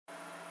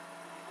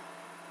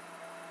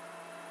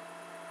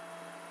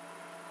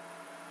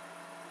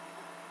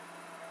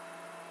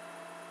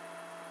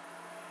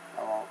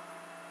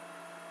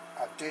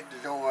did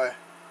lower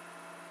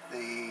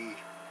the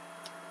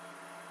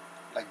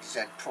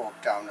Z probe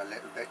down a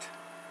little bit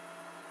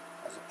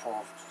as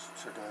opposed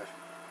to the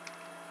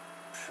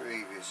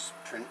previous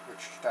print which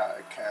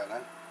started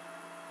curling.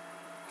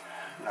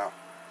 Now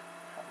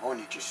I've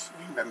only just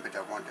remembered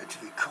I wanted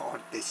to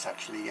record this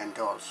actually, and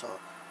also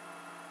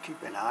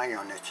keep an eye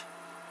on it.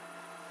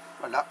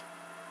 Well,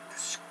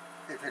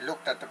 if you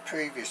looked at the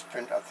previous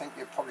print, I think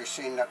you've probably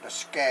seen that the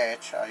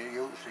skirt, I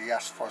usually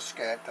ask for a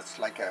skirt that's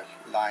like a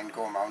line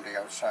going around the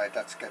outside,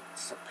 that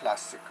gets the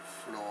plastic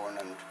flowing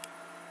and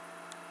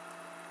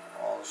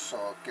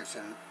also gives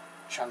a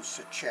chance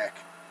to check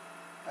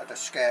that the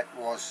skirt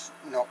was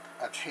not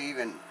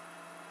adhering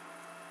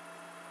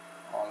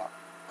all that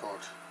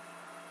good.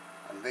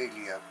 And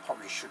really I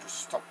probably should have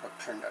stopped the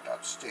print at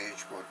that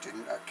stage, but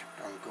didn't. I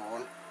kept on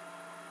going.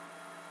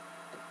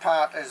 The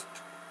part is,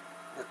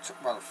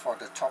 well, for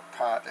the top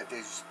part it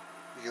is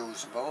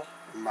usable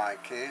in my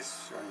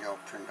case. On your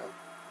printer,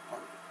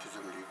 well,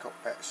 presumably you've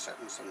got better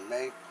settings than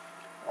me,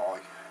 or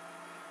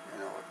you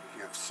know,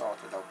 you've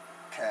sorted out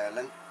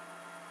curling.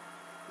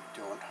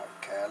 You don't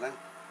have curling,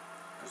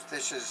 because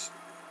this is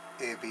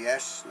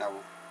ABS. Now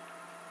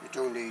you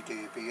do need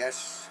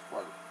ABS,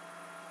 well,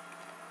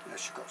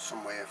 unless you've got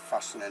some way of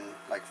fastening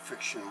like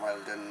friction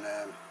welding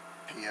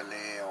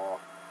PLA or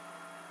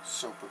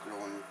super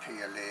gluing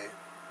PLA.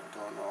 I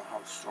don't know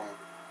how strong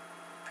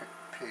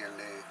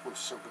PLA with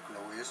super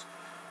glue is,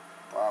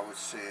 but I would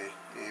say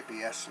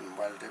ABS and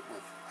weld it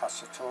with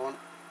acetone,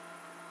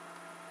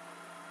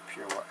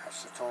 pure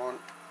acetone.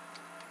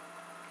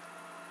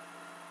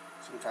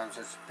 Sometimes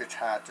it's a bit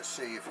hard to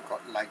see if you've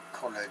got light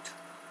coloured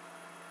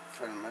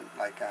filament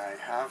like I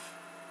have.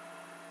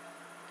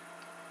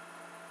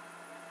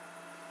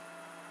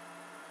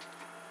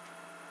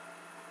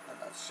 But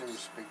that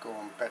seems to be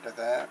going better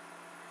there.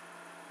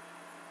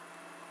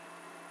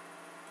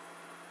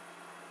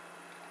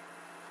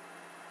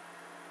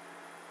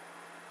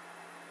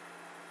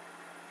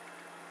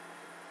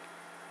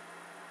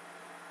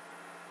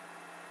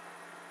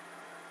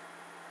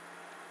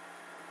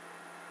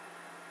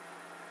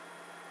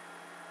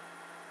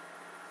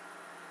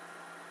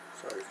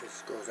 Sorry,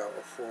 this goes out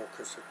of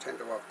focus. I tend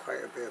to have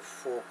quite a bit of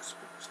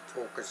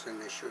focusing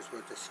issues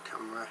with this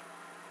camera.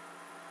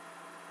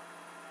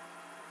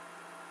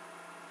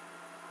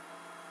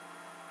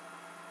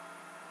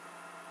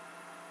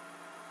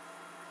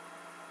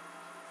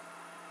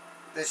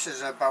 This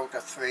is about a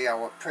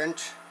 3-hour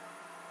print.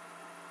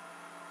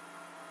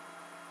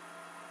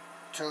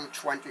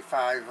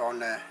 225 on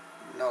the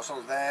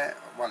nozzle there.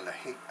 Well, the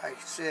heat, I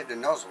say the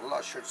nozzle,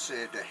 I should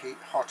say the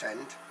hot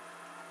end.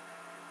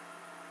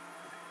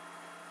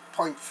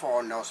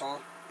 0.4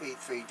 nozzle,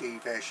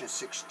 E3D version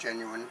 6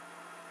 genuine.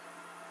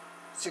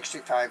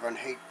 65 on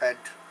heat bed,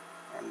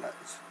 and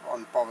that's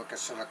on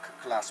borosilica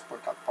glass,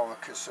 but that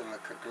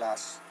borosilica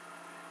glass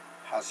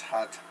has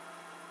had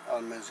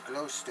Elmer's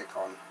glue stick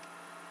on.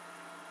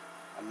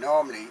 And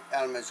normally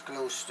Elmer's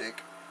glue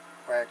stick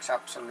works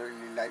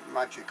absolutely like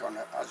magic on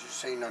it. As you've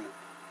seen on the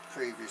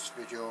previous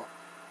video,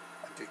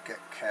 I did get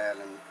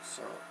curling,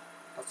 so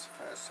that's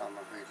the first time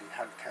I've really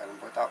had curling.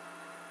 But that,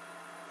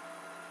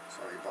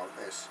 sorry about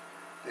this.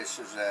 This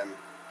is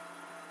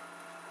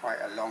quite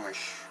a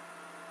longish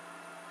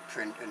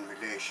print in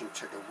relation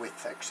to the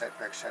width,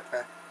 etc,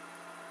 etc.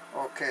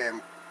 Okay,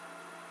 I'm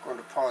going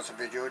to pause the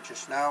video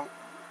just now.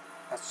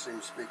 That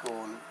seems to be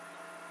going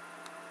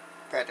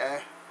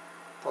better,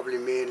 probably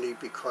mainly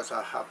because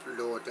I have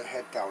lowered the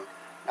head down.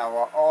 Now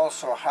I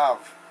also have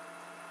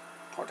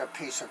put a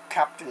piece of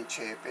Captain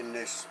tape in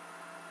this,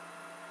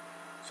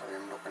 sorry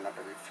I'm looking at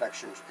the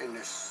reflections, in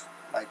this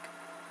like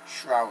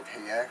shroud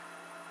here,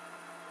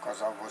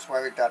 because I was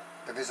worried that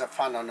there is a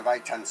fan on the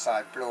right hand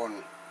side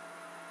blowing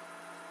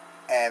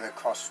air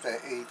across the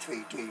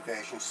E3D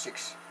version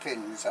 6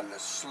 fins, and the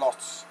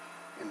slots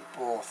in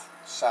both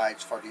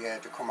sides for the air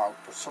to come out,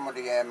 but some of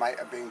the air might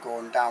have been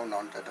going down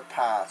onto the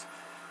part,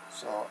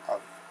 so I've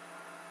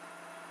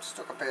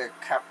stuck a bit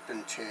of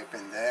Captain tape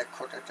in there,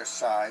 cut it to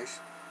size,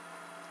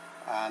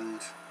 and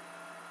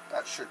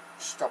that should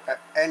stop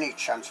any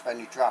chance of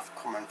any draft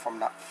coming from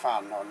that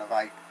fan on the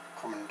right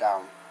coming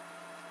down.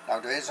 Now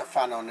there is a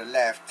fan on the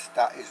left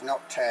that is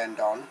not turned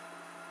on,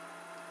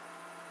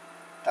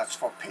 that's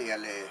for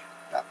PLA.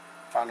 That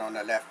fan on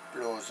the left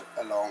blows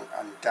along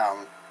and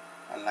down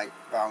and like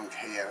round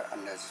here,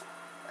 and there's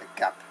a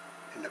gap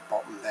in the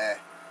bottom there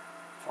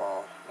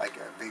for like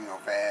a ring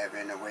of air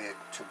in a way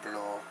to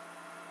blow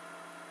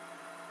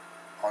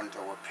onto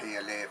a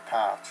PLA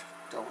part.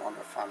 Don't want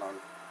a fan on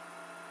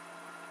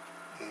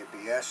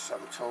ABS,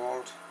 I'm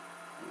told,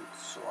 and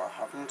so I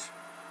haven't.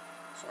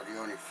 So the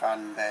only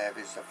fan there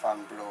is the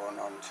fan blowing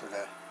onto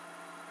the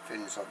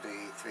fins of the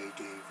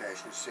E3D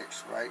version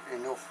 6. Right,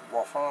 enough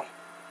waffle.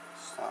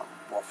 Start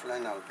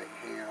waffling, I'll be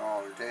here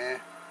all day.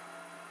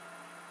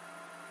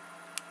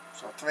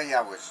 So 3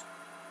 hours.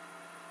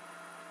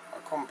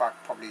 I'll come back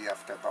probably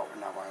after about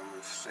an hour and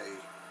we'll see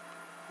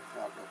if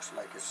that looks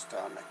like it's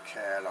starting to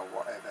curl or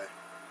whatever.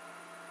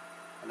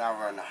 An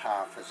hour and a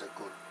half is a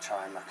good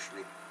time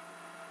actually.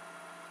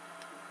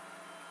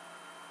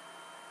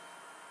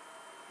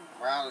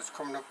 Well, it's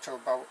coming up to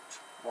about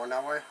 1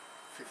 hour,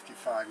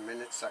 55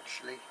 minutes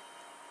actually.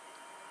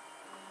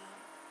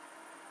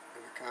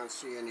 And I can't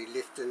see any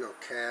lifting or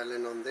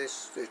curling on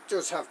this. It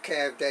does have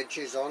curved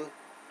edges on.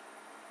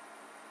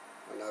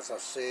 And as I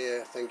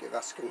say, I think you're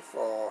asking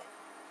for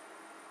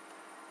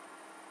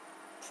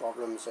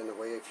problems in a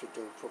way if you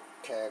do put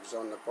curves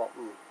on the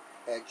bottom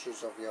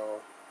edges of your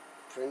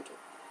print.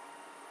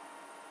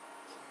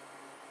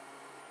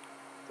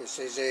 This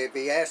is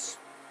ABS.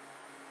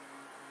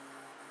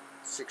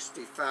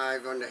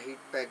 65 on the heat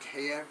bed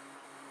here.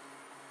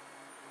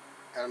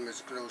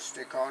 Elmer's glow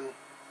stick on.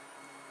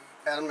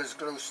 Elmer's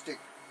glow stick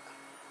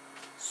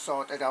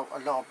sorted out a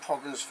lot of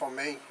problems for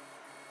me.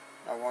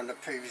 Now on the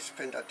previous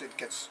print I did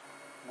get,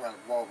 well,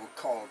 what we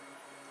call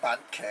bad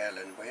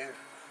curling where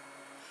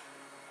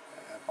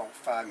about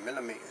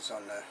 5mm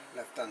on the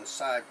left hand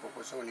side, but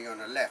was only on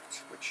the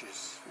left, which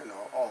is, you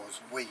know, always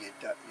weird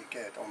that you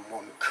get on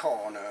one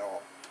corner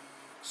or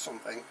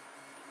something.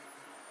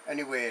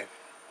 Anyway,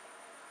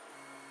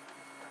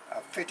 I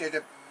fitted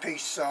a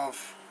piece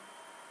of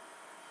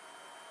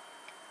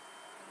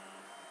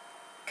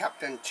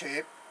Captain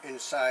tape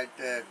inside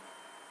the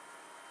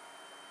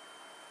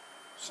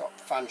sort of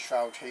fan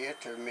shroud here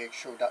to make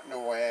sure that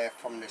no air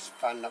from this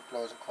fan that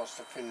blows across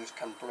the fins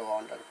can blow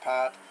onto the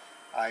part.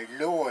 I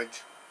lowered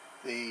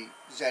the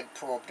Z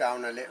probe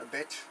down a little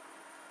bit,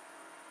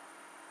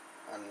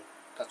 and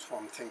that's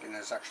what I'm thinking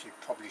has actually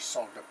probably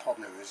solved the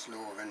problem, is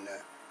lowering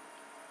the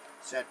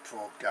Z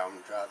probe down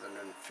rather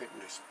than fitting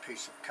this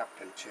piece of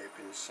Captain tape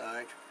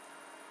inside.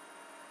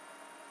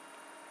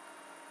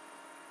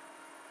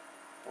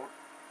 But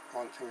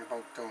one thing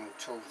about doing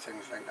two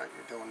things like that,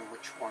 you don't know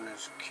which one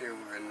is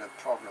curing the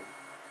problem.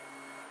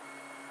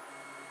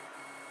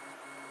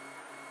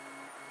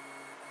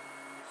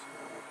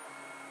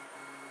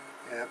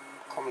 So, yeah,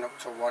 coming up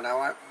to 1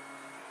 hour.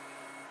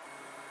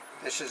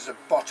 This is the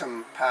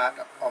bottom part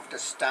of the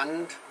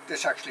stand.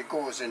 This actually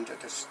goes into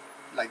this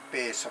like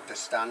base of the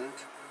stand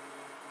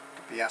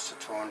to be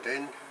acetoned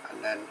in,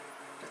 and then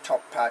the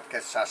top part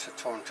gets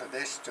acetoned to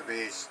this to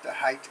raise the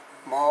height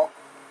more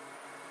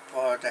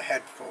for the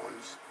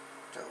headphones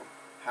to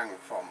hang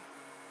from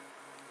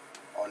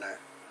on a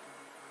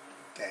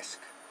desk.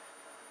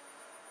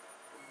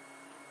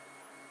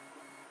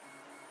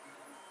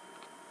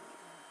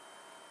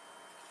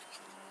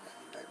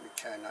 And let me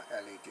turn that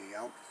LED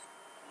out,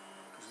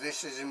 because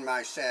this is in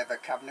my server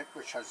cabinet,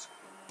 which has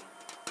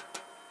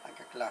like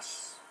a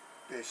glass,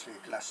 basically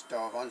a glass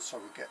door on, so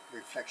we get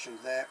reflections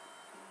there.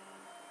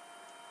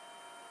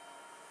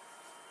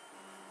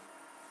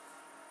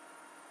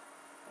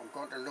 I'm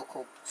going to look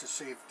up to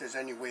see if there's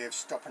any way of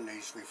stopping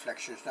these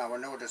reflections. Now I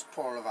know there's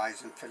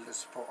polarizing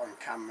filters put on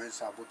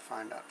cameras. I would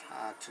find that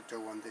hard to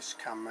do on this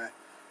camera.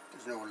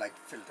 There's no like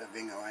filter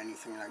ring or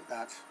anything like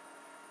that.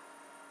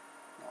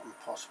 Not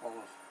impossible.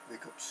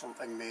 Rig up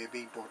something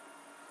maybe, but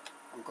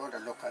I'm going to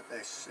look at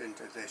this,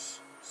 into this,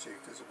 see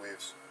if there's a way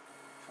of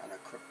trying to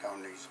cut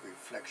down these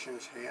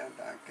reflections here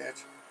that I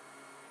get.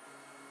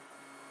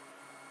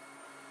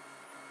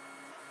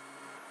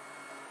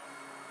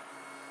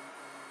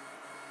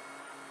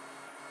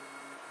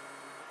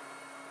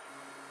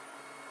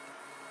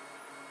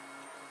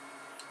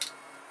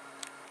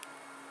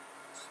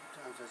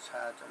 Sometimes it's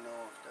hard to know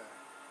if the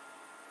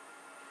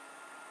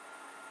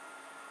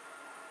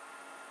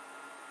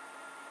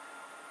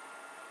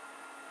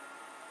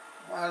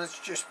well, it's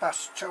just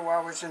past 2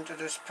 hours into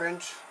this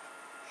print.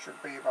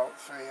 Should be about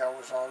 3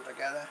 hours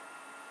altogether.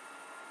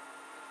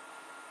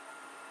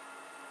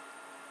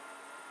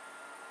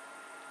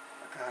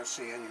 I can't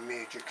see any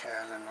major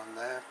curling on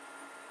there.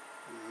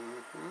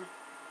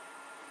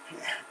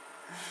 Yeah.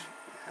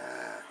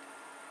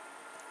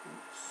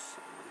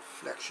 Some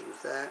reflections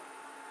there.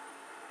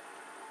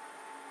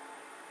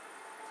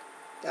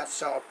 That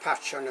sort of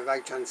patch on the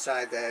right hand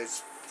side there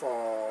is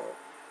for,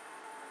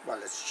 well,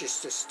 it's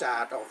just the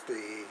start of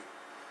the,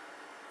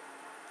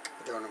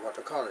 I don't know what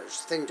to call it,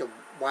 it's a thing to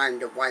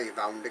wind the wire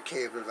round, the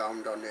cable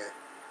round on the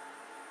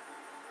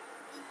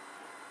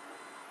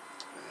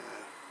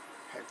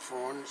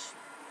headphones.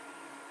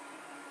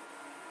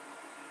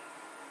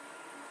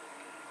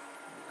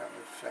 Got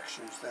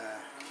reflections there.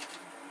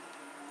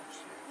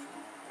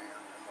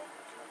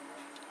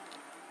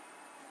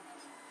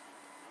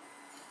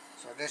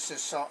 So this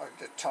is sort of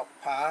the top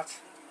part,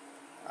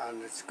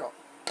 and it's got,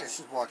 this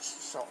is what's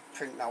sort of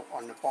printing out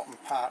on the bottom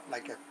part,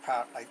 like a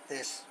part like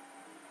this,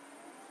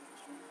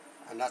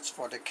 and that's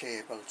for the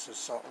cable to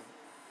sort of,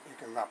 you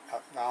can wrap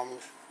that round.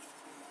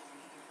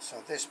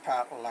 So this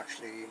part will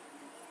actually,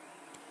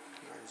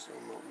 I'll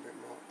zoom up a bit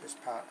more, this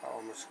part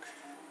almost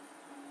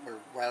will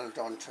weld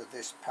onto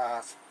this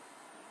part.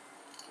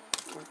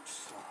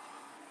 Oops,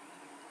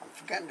 I'm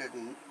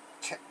forgetting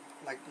to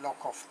like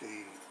lock off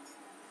the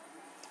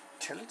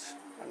tilt,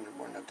 and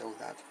when I do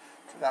that,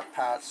 so that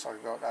part, sorry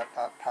about that,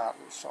 that part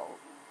will sort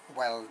of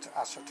weld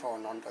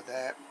acetone onto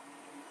there.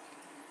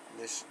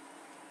 And this,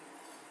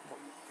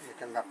 you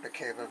can wrap the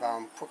cable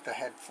around, put the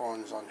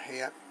headphones on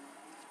here,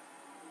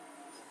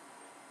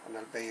 and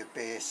there'll be a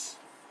base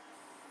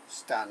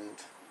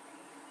stand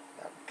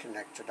that will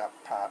connect to that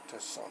part to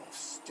sort of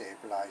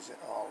stabilise it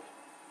all.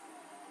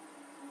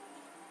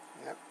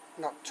 Yep,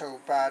 not too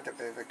bad, a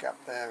bit of a gap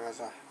there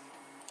as I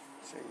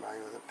see my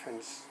other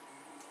pins,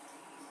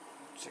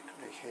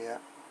 particularly here.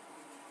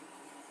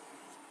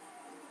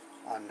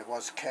 And there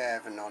was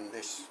curving on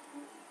this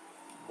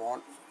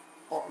one,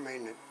 but I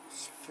mean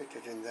it's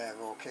fitted in there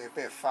okay. A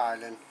bit of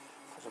filing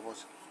because there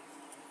was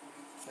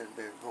a little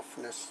bit of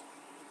roughness.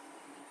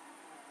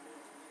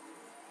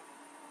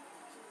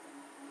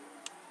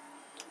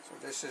 So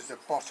this is the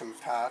bottom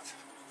part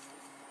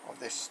of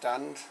this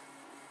stand.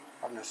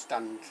 Having a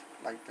stand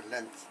like the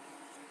length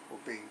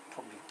would be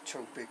probably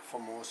too big for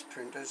most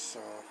printers, so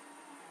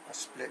I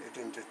split it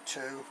into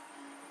two.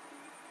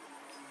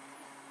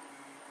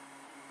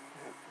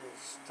 You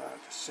start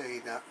to see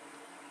that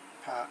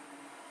part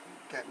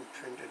getting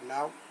printed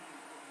now.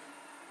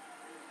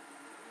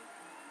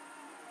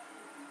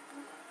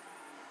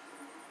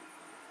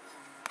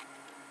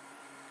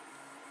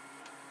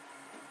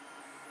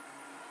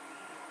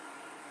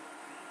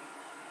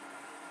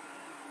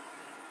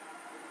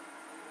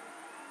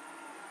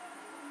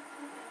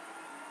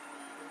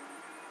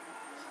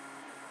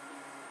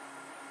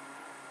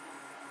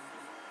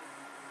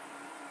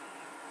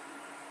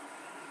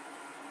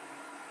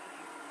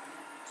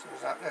 So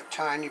is that a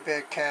tiny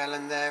bit of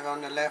curling there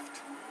on the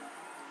left?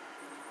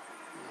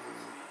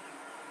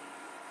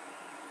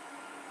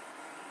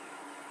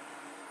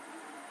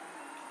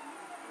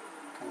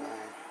 Can I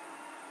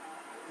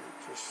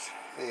just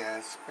here?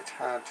 It's a bit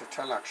hard to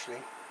tell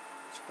actually.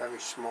 It's very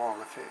small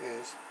if it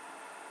is.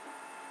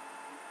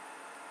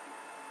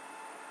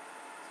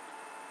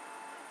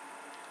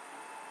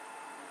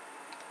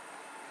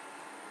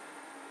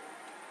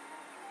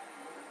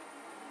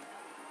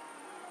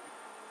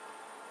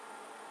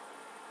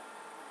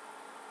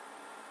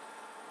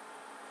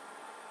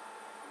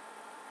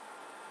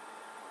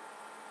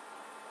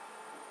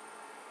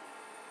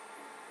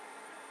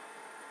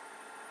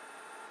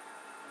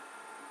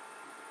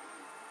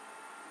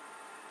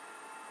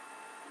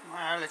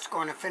 Well, it's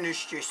going to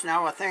finish just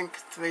now, I think.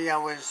 3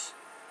 hours,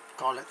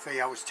 call it 3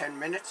 hours 10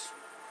 minutes.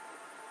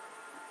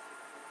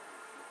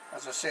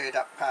 As I say,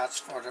 that part's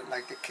for the,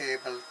 like the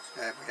cable,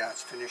 there we are,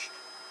 it's finished.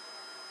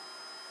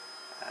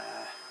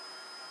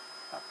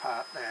 That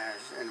part there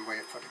is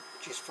anyway for the,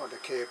 just for the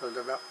cable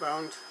to wrap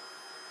round.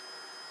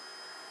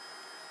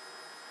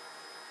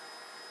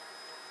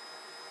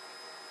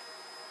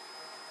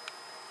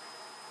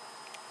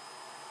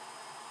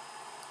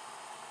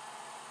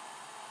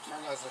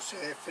 Well, as I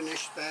say,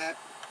 finished there.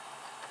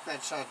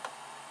 Bed's had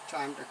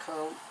time to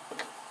cool.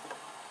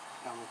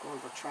 Now I'm going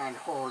to try and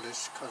hold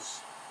this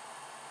because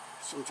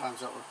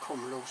sometimes it will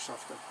come loose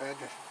off the bed.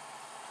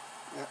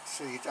 Yeah,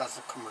 see, it does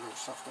come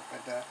loose off the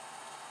bed there.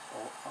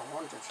 Oh, I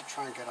wanted to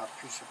try and get a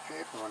piece of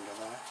paper under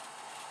there,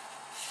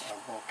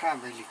 but I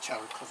can't really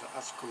tell because it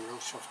has come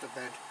loose off the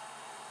bed.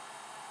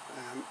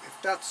 If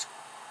that's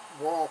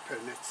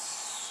warping, it's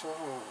so...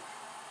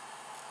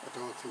 I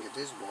don't think it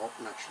is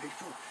warping actually,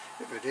 but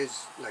if it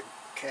is like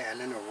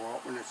curling or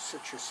warping, it's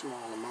such a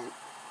small amount,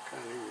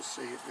 can't even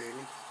see it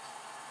really.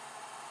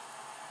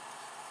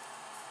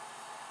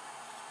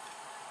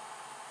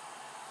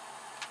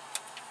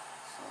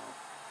 So,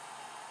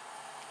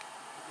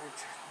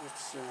 right,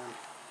 let's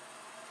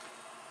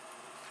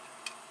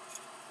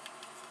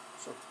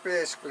so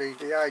basically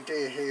the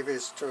idea here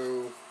is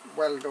to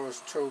weld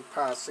those two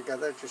parts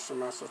together, just some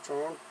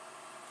acetone,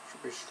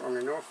 should be strong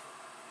enough.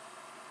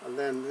 And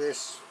then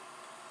this,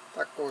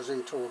 that goes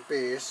into a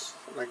base,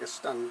 like a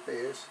stand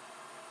base,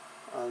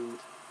 and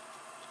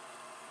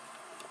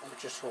I'll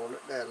just hold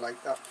it there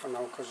like that for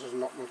now because there's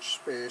not much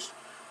space.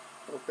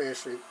 But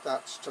basically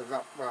that's to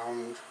wrap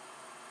round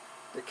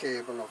the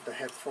cable of the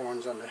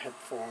headphones, and the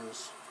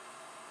headphones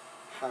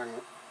hang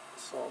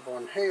sort of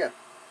on here.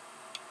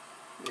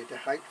 Need the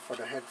height for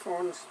the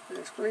headphones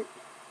basically.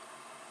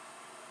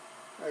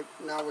 Right,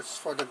 now it's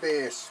for the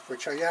base,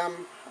 which I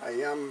am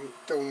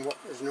doing what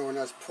is known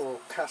as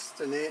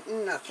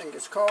procrastinating, I think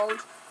it's called,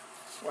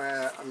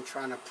 where I'm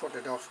trying to put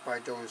it off by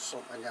doing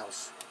something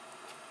else.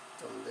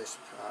 Doing this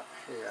part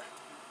here,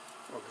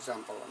 for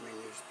example. I mean,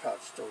 these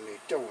parts don't need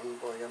doing,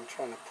 but I'm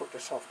trying to put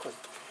this off because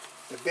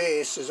the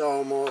base is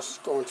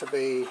almost going to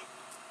be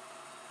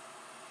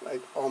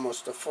like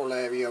almost the full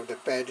area of the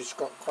bed. It's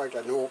got quite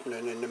an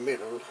opening in the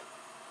middle,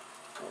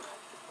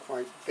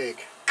 quite big.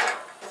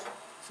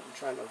 So I'm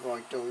trying to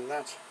avoid doing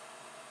that.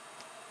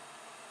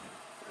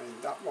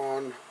 And that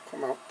one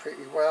come out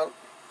pretty well.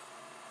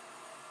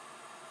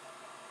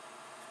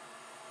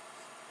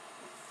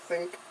 I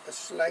think a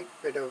slight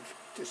bit of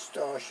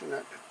distortion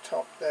at the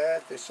top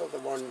there. This other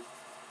one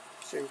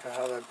seemed to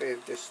have a bit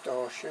of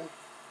distortion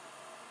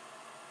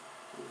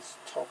on this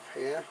top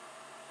here.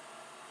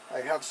 I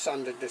have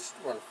sanded this,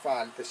 well,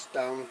 filed this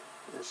down.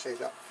 You can see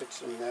that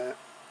fits in there,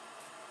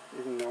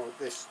 even though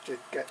this did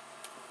get,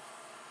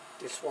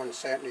 this one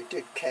certainly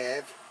did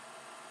curve.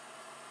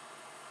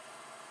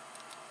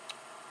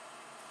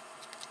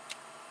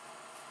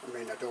 I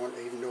mean, I don't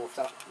even know if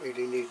that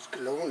really needs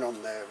gluing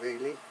on there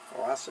really,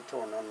 or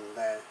acetone on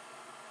there.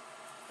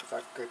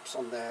 that grips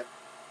on there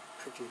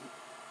pretty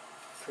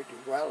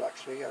well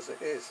actually as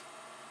it is.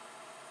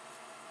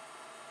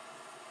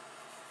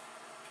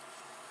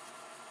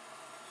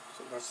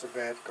 So that's the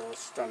vertical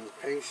stand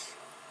piece.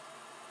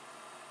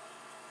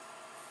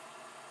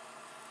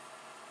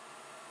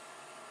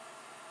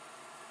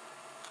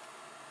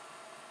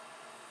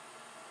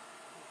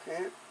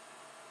 Okay.